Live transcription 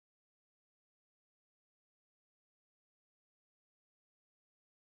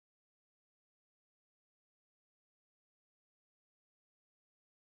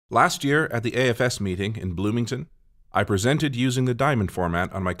Last year at the AFS meeting in Bloomington, I presented using the diamond format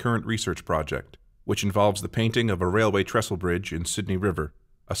on my current research project, which involves the painting of a railway trestle bridge in Sydney River,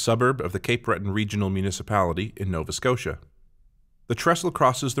 a suburb of the Cape Breton Regional Municipality in Nova Scotia. The trestle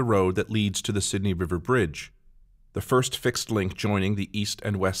crosses the road that leads to the Sydney River Bridge, the first fixed link joining the east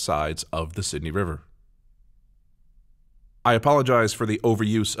and west sides of the Sydney River. I apologize for the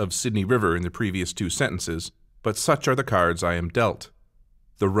overuse of Sydney River in the previous two sentences, but such are the cards I am dealt.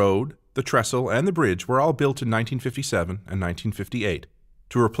 The road, the trestle, and the bridge were all built in 1957 and 1958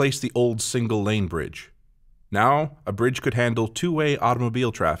 to replace the old single-lane bridge. Now, a bridge could handle two-way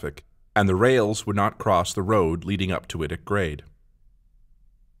automobile traffic, and the rails would not cross the road leading up to it at grade.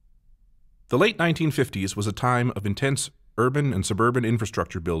 The late 1950s was a time of intense urban and suburban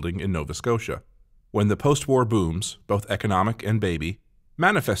infrastructure building in Nova Scotia, when the post-war booms, both economic and baby,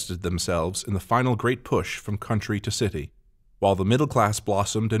 manifested themselves in the final great push from country to city, while the middle class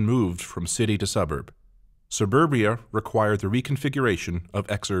blossomed and moved from city to suburb. Suburbia required the reconfiguration of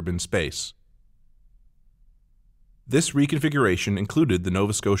exurban space. This reconfiguration included the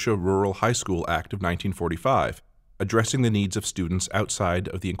Nova Scotia Rural High School Act of 1945, addressing the needs of students outside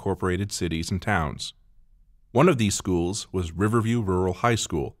of the incorporated cities and towns. One of these schools was Riverview Rural High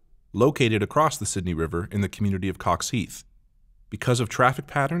School, located across the Sydney River in the community of Cox Heath. Because of traffic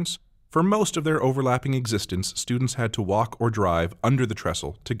patterns, for most of their overlapping existence, students had to walk or drive under the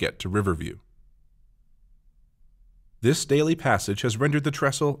trestle to get to Riverview. This daily passage has rendered the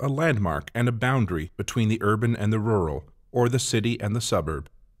trestle a landmark and a boundary between the urban and the rural, or the city and the suburb,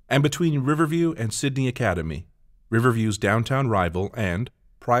 and between Riverview and Sydney Academy, Riverview's downtown rival and,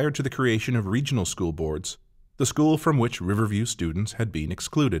 prior to the creation of regional school boards, the school from which Riverview students had been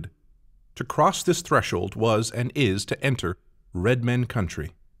excluded. To cross this threshold was and is to enter Red Men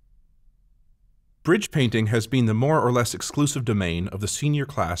country. Bridge painting has been the more or less exclusive domain of the senior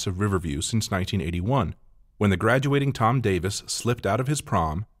class of Riverview since 1981, when the graduating Tom Davis slipped out of his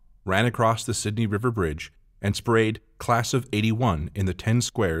prom, ran across the Sydney River Bridge, and sprayed Class of '81 in the 10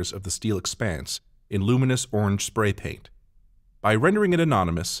 squares of the steel expanse in luminous orange spray paint. By rendering it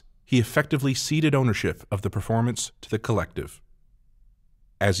anonymous, he effectively ceded ownership of the performance to the collective.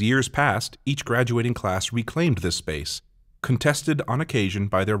 As years passed, each graduating class reclaimed this space, contested on occasion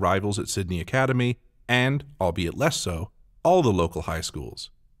by their rivals at Sydney Academy and, albeit less so, all the local high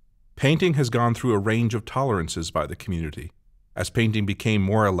schools. Painting has gone through a range of tolerances by the community. As painting became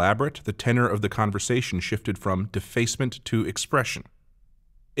more elaborate, the tenor of the conversation shifted from defacement to expression.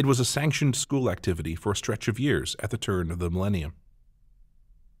 It was a sanctioned school activity for a stretch of years at the turn of the millennium.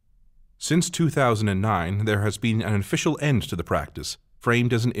 Since 2009, there has been an official end to the practice,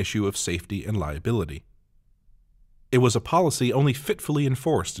 framed as an issue of safety and liability. It was a policy only fitfully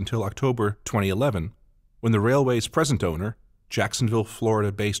enforced until October 2011, when the railway's present owner, Jacksonville,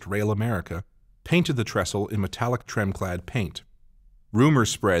 Florida-based Rail America, painted the trestle in metallic trem-clad paint.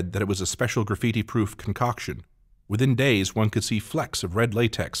 Rumors spread that it was a special graffiti-proof concoction. Within days, one could see flecks of red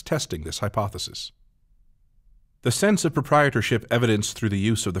latex testing this hypothesis. The sense of proprietorship evidenced through the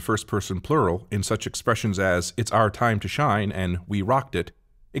use of the first-person plural in such expressions as "it's our time to shine" and "we rocked it"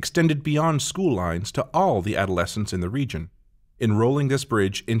 extended beyond school lines to all the adolescents in the region, enrolling this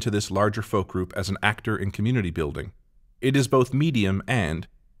bridge into this larger folk group as an actor in community building. It is both medium and,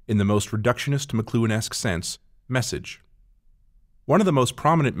 in the most reductionist McLuhan-esque sense, message. One of the most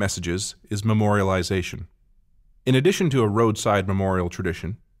prominent messages is memorialization. In addition to a roadside memorial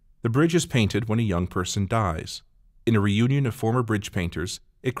tradition, the bridge is painted when a young person dies. In a reunion of former bridge painters,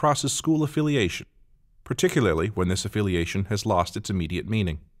 it crosses school affiliation, particularly when this affiliation has lost its immediate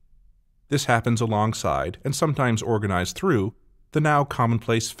meaning. This happens alongside, and sometimes organized through, the now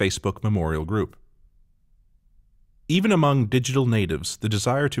commonplace Facebook memorial group. Even among digital natives, the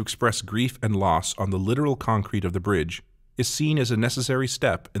desire to express grief and loss on the literal concrete of the bridge is seen as a necessary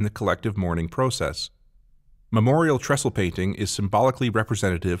step in the collective mourning process. Memorial trestle painting is symbolically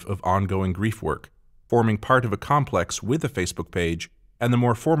representative of ongoing grief work, forming part of a complex with a Facebook page and the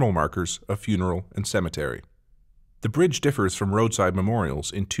more formal markers of funeral and cemetery. The bridge differs from roadside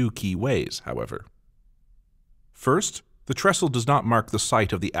memorials in two key ways, however. First, the trestle does not mark the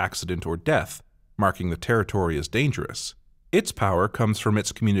site of the accident or death, marking the territory as dangerous. Its power comes from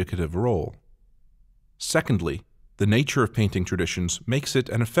its communicative role. Secondly, the nature of painting traditions makes it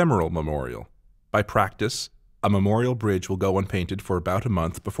an ephemeral memorial. By practice, a memorial bridge will go unpainted for about a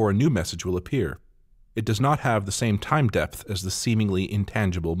month before a new message will appear. It does not have the same time depth as the seemingly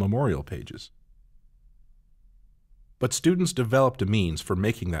intangible memorial pages. But students developed a means for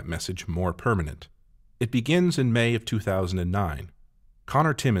making that message more permanent. It begins in May of 2009.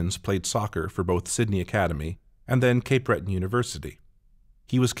 Connor Timmons played soccer for both Sydney Academy and then Cape Breton University.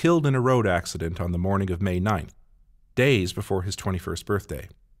 He was killed in a road accident on the morning of May 9th, days before his 21st birthday.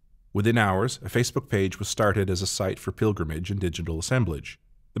 Within hours, a Facebook page was started as a site for pilgrimage and digital assemblage.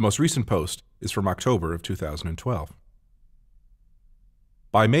 The most recent post is from October of 2012.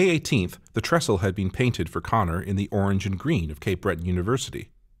 By May 18th, the trestle had been painted for Connor in the orange and green of Cape Breton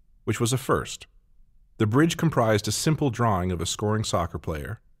University, which was a first. The bridge comprised a simple drawing of a scoring soccer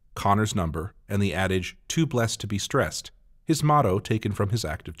player, Connor's number, and the adage, "Too blessed to be stressed," his motto taken from his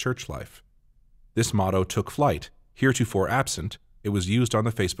active church life. This motto took flight. Heretofore absent, it was used on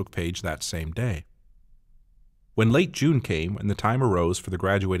the Facebook page that same day. When late June came and the time arose for the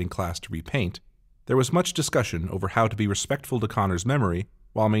graduating class to repaint, there was much discussion over how to be respectful to Connor's memory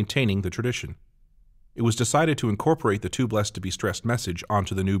while maintaining the tradition. It was decided to incorporate the "Too blessed to be stressed" message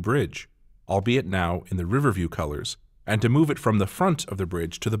onto the new bridge, albeit now in the Riverview colors, and to move it from the front of the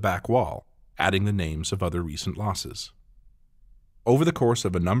bridge to the back wall, adding the names of other recent losses. Over the course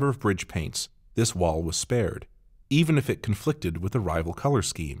of a number of bridge paints, this wall was spared, even if it conflicted with the rival color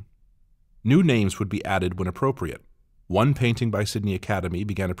scheme. New names would be added when appropriate. One painting by Sydney Academy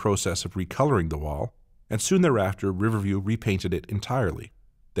began a process of recoloring the wall, and soon thereafter Riverview repainted it entirely.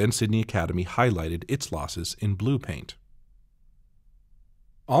 Then Sydney Academy highlighted its losses in blue paint.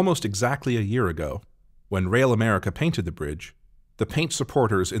 Almost exactly a year ago, when Rail America painted the bridge, the paint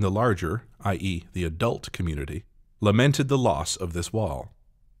supporters in the larger, i.e. the adult community, lamented the loss of this wall.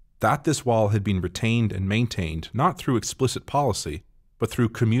 That this wall had been retained and maintained not through explicit policy, but through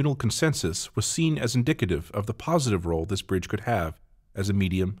communal consensus was seen as indicative of the positive role this bridge could have as a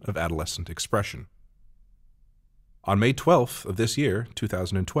medium of adolescent expression. On May 12th of this year,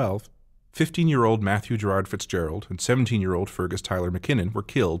 2012, 15-year-old Matthew Gerard Fitzgerald and 17-year-old Fergus Tyler McKinnon were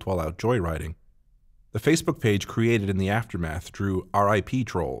killed while out joyriding. The Facebook page created in the aftermath drew RIP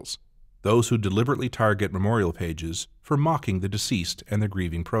trolls, those who deliberately target memorial pages for mocking the deceased and the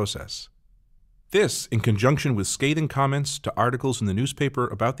grieving process. This, in conjunction with scathing comments to articles in the newspaper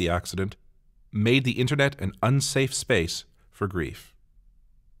about the accident, made the internet an unsafe space for grief.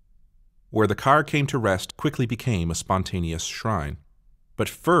 Where the car came to rest quickly became a spontaneous shrine. But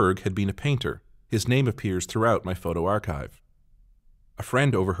Ferg had been a painter. His name appears throughout my photo archive. A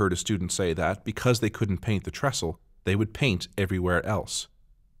friend overheard a student say that, because they couldn't paint the trestle, they would paint everywhere else.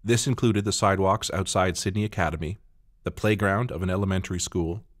 This included the sidewalks outside Sydney Academy, the playground of an elementary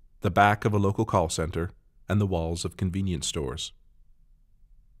school, the back of a local call center, and the walls of convenience stores.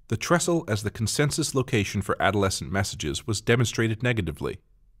 The trestle as the consensus location for adolescent messages was demonstrated negatively.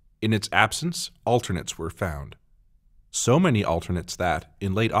 In its absence, alternates were found. So many alternates that,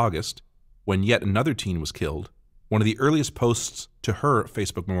 in late August, when yet another teen was killed, one of the earliest posts to her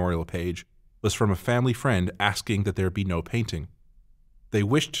Facebook memorial page was from a family friend asking that there be no painting. They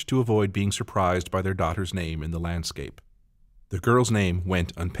wished to avoid being surprised by their daughter's name in the landscape. The girl's name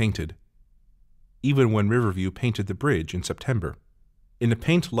went unpainted, even when Riverview painted the bridge in September. In a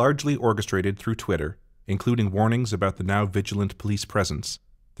paint largely orchestrated through Twitter, including warnings about the now vigilant police presence,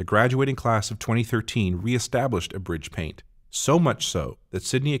 the graduating class of 2013 re-established a bridge paint, so much so that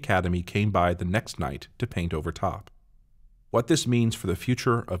Sydney Academy came by the next night to paint over top. What this means for the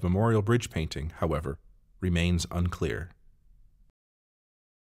future of memorial bridge painting, however, remains unclear.